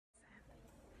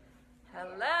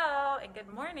Hello and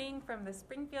good morning from the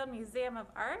Springfield Museum of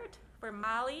Art, where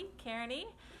Molly, Cairney,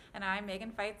 and I,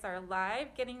 Megan Fitze, are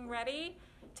live getting ready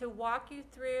to walk you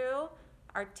through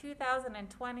our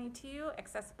 2022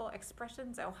 Accessible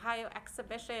Expressions Ohio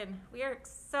exhibition. We are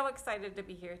so excited to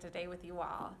be here today with you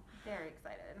all. Very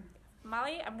excited.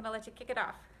 Molly, I'm going to let you kick it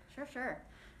off. Sure.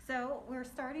 So we're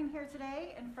starting here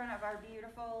today in front of our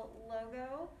beautiful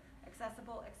logo,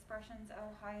 Accessible Expressions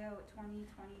Ohio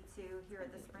 2022 here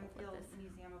at the Springfield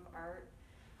Museum of Art.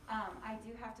 I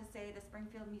do have to say the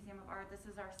Springfield Museum of Art, this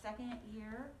is our second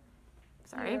year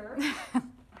here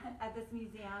at this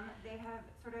museum. They've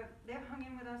hung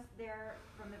in with us there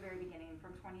from the very beginning,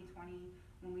 from 2020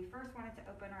 when we first wanted to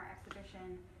open our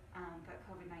exhibition, but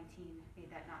COVID-19 made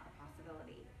that not a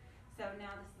possibility. So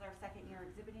now this is our second year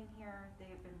exhibiting here. They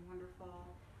have been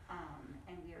wonderful,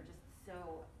 and we are just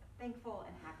so thankful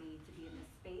and happy to be in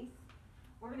this space.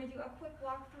 We're going to do a quick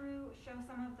walkthrough, show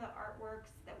some of the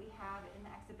artworks that we have in the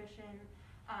exhibition.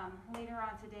 Later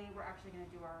on today, we're actually going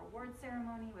to do our award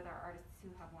ceremony with our artists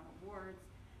who have won awards,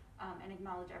 and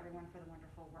acknowledge everyone for the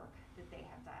wonderful work that they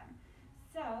have done.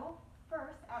 So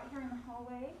first, out here in the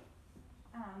hallway,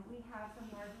 we have some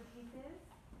larger pieces.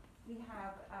 We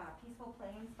have Peaceful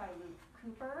Plains by Luke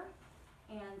Cooper,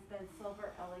 and then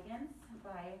Silver Elegance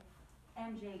by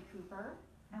M.J. Cooper.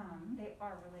 They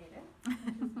are related,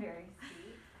 which is very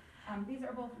sweet. These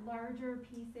are both larger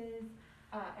pieces.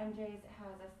 MJ's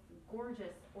has a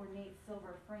gorgeous ornate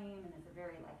silver frame and is a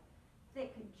very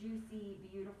thick, juicy,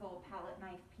 beautiful palette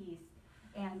knife piece.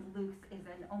 And Luke's is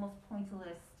an almost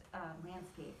pointillist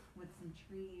landscape with some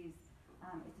trees.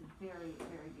 It's very,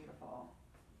 very beautiful.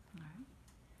 All right.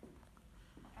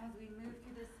 As we move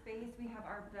through this space, we have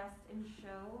our Best in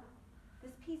Show.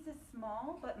 This piece is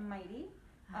small but mighty.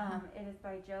 It is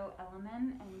by Joe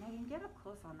Elliman, and Megan, get up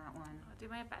close on that one. I'll do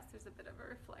my best. There's a bit of a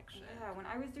reflection. Yeah, when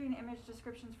I was doing image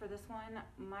descriptions for this one,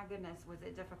 my goodness, was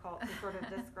it difficult to sort of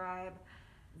describe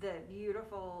the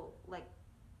beautiful,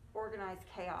 organized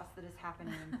chaos that is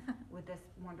happening with this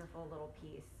wonderful little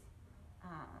piece.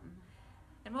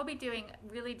 And we'll be doing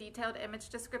really detailed image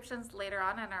descriptions later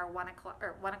on in our 1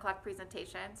 o'clock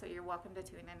presentation, so you're welcome to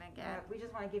tune in again. We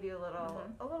just want to give you a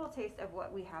little taste of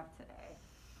what we have today.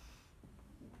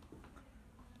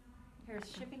 Here's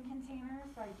Shipping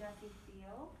Containers by Jesse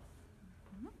Field.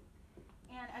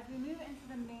 And as we move into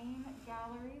the main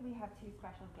gallery, we have two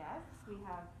special guests. We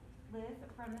have Liz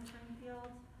from the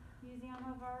Springfield Museum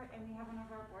of Art, and we have one of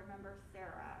our board members,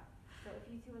 Sarah. So if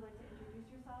you two would like to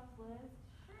introduce yourselves, Liz.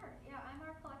 Sure. Yeah, I'm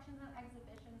our Collections and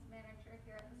Exhibitions Manager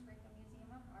here at the Springfield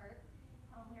Museum of Art.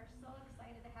 We are so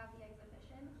excited to have the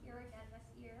exhibition here again this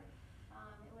year.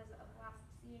 It was a blast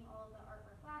seeing all of the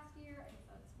artwork last year, and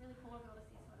so it's really cool to be able to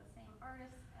see some of the same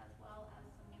artists as well as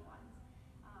some new ones.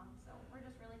 So we're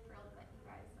just really thrilled that you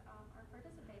guys are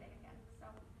participating again. So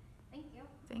thank you.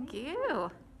 Thank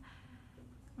you.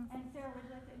 And Sarah, would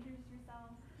you like to introduce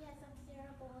yourself? Yes, I'm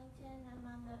Sarah Bullington. I'm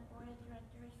on the board of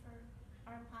directors for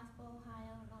Art Possible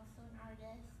Ohio and also an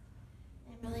artist.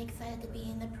 I'm really excited to be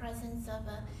in the presence of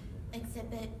an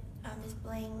exhibit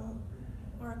displaying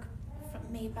work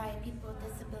made by people with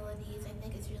disabilities. I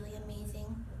think it's really amazing.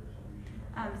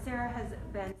 Sarah has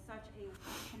been such a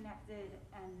connected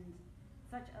and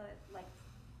such a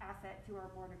asset to our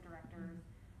board of directors.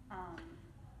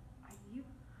 You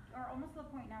are almost to the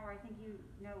point now where I think you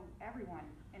know everyone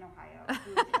in Ohio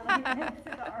who is related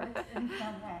to the artist in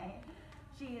some way.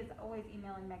 She is always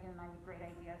emailing Megan and I with great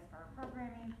ideas for our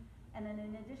programming. And then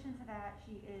in addition to that,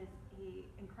 she is an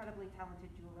incredibly talented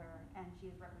jeweler, and she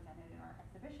is represented in our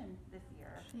exhibition this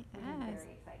year, which is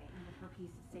very exciting, with her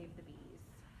piece, Save the Bees.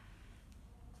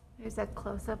 Here's a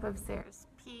close-up of Sarah's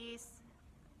piece.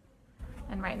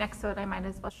 And right next to it, I might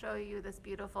as well show you this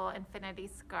beautiful infinity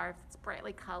scarf. It's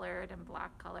brightly colored in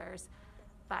black colors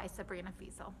by Sabrina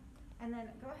Fitze. And then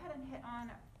go ahead and hit on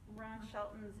Ron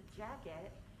Shelton's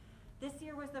jacket. This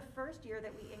year was the first year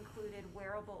that we included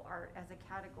wearable art as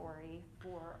a category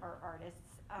for our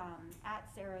artists at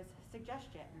Sarah's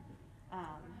suggestion.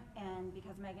 And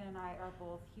because Megan and I are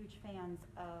both huge fans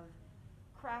of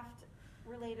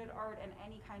craft-related art and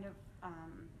any kind of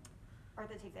art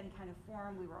that takes any kind of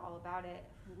form, we were all about it,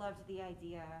 loved the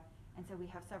idea, and so we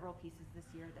have several pieces this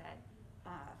year that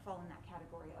fall in that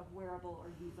category of wearable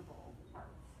or usable art.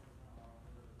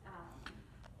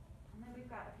 And then we've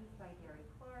got a piece by Gary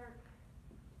Clark.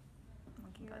 We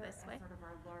can go this way. Sort of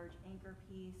our large anchor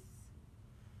piece.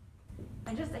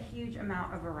 And just a huge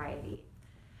amount of variety.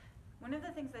 One of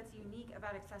the things that's unique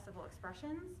about Accessible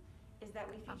Expressions is that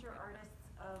we feature artists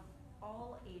of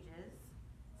all ages.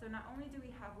 So not only do we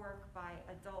have work by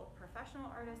adult professional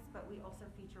artists, but we also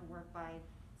feature work by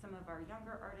some of our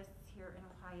younger artists here in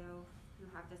Ohio who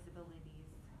have disabilities.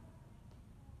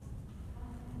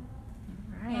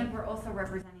 Right. And we're also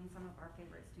representing some of our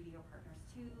favorite studio partners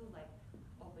too, like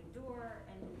Open Door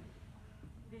and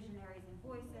Visionaries and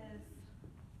Voices.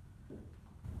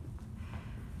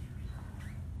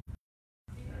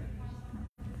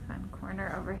 Fun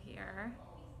corner over here.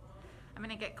 I'm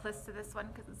gonna get close to this one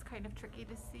because it's kind of tricky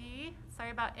to see. Sorry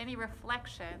about any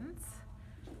reflections.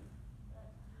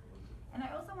 And I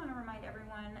also want to remind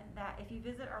everyone that if you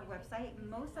visit our website,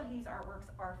 most of these artworks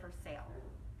are for sale.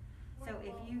 So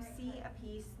if you see a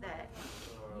piece that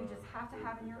you just have to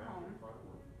have in your home,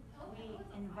 we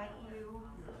invite you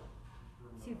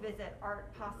to visit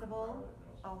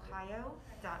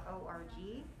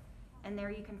artpossibleohio.org, and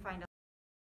there you can find a.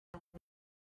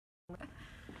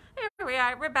 Here we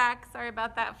are, we're back. Sorry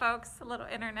about that, folks. A little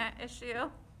internet issue.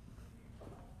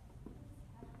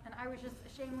 And I was just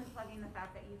shameless plugging the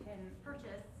fact that you can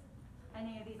purchase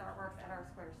any of these artworks at our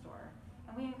Square store.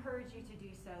 And we encourage you to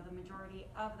do so. The majority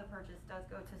of the purchase does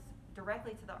go to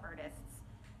directly to the artists,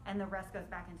 and the rest goes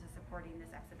back into supporting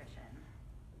this exhibition.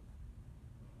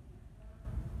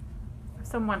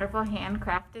 Some wonderful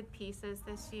handcrafted pieces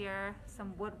this year,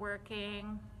 some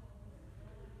woodworking,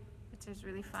 which is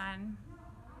really fun.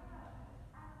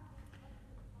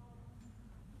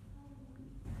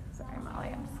 Sorry, Molly,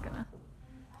 I'm just gonna.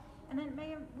 And then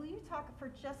Megan, will you talk for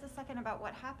just a second about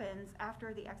what happens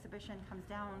after the exhibition comes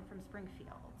down from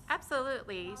Springfield?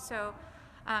 Absolutely. So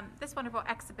this wonderful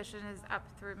exhibition is up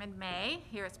through mid-May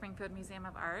here at Springfield Museum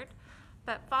of Art.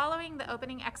 But following the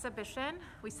opening exhibition,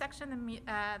 we section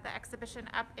the exhibition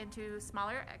up into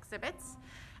smaller exhibits,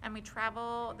 and we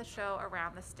travel the show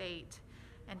around the state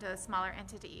into smaller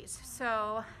entities.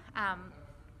 So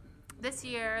this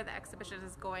year, the exhibition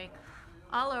is going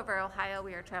all over Ohio.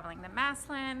 We are traveling to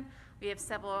Massillon. We have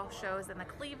several shows in the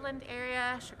Cleveland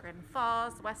area, Chagrin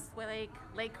Falls, Westlake,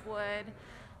 Lakewood.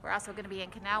 We're also going to be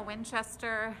in Canal,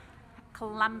 Winchester,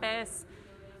 Columbus,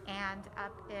 and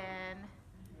up in,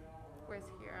 where's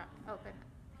Huron? Open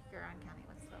Huron County.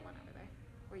 What's the one over there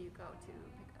where you go to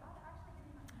pick it up?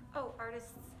 Oh,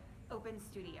 Artists Open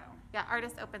Studio. Yeah,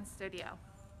 Artist Open Studio.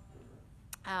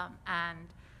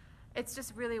 And it's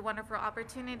just really wonderful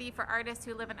opportunity for artists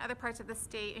who live in other parts of the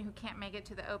state and who can't make it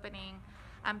to the opening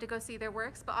to go see their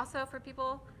works, but also for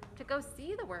people to go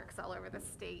see the works all over the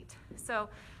state. So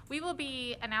we will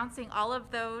be announcing all of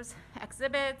those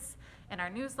exhibits in our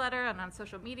newsletter and on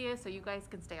social media so you guys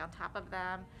can stay on top of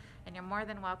them, and you're more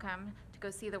than welcome to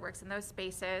go see the works in those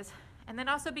spaces. And then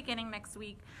also beginning next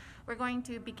week, we're going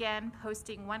to begin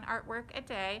posting one artwork a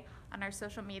day on our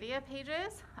social media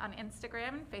pages on Instagram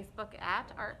and Facebook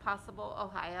at Art Possible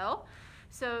Ohio.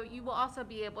 So you will also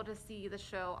be able to see the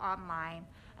show online,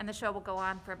 and the show will go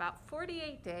on for about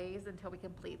 48 days until we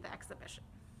complete the exhibition.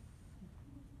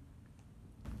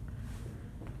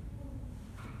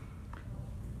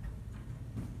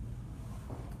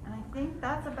 And I think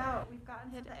that's about, we've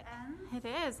gotten to the end. It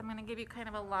is. I'm going to give you kind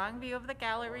of a long view of the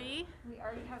gallery. We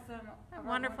already have some of our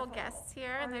Wonderful guests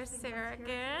here, and there's artists and Sarah guests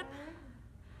here again. today.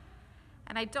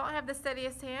 And I don't have the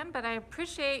steadiest hand, but I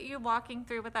appreciate you walking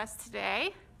through with us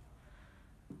today.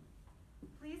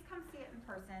 Please come see it in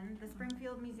person. The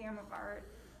Springfield Museum of Art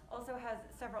also has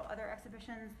several other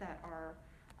exhibitions that are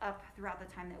up throughout the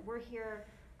time that we're here.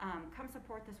 Come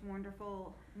support this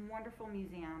wonderful, wonderful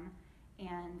museum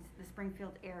and the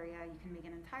Springfield area. You can make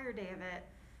an entire day of it,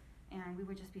 and we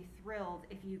would just be thrilled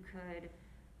if you could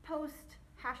post,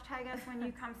 hashtag us when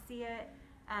you come see it.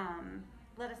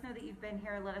 Let us know that you've been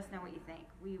here. Let us know what you think.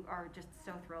 We are just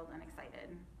so thrilled and excited.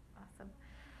 Awesome.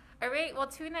 All right, well,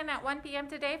 tune in at 1 p.m.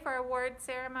 today for our award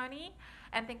ceremony,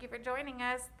 and thank you for joining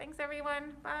us. Thanks,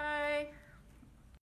 everyone. Bye.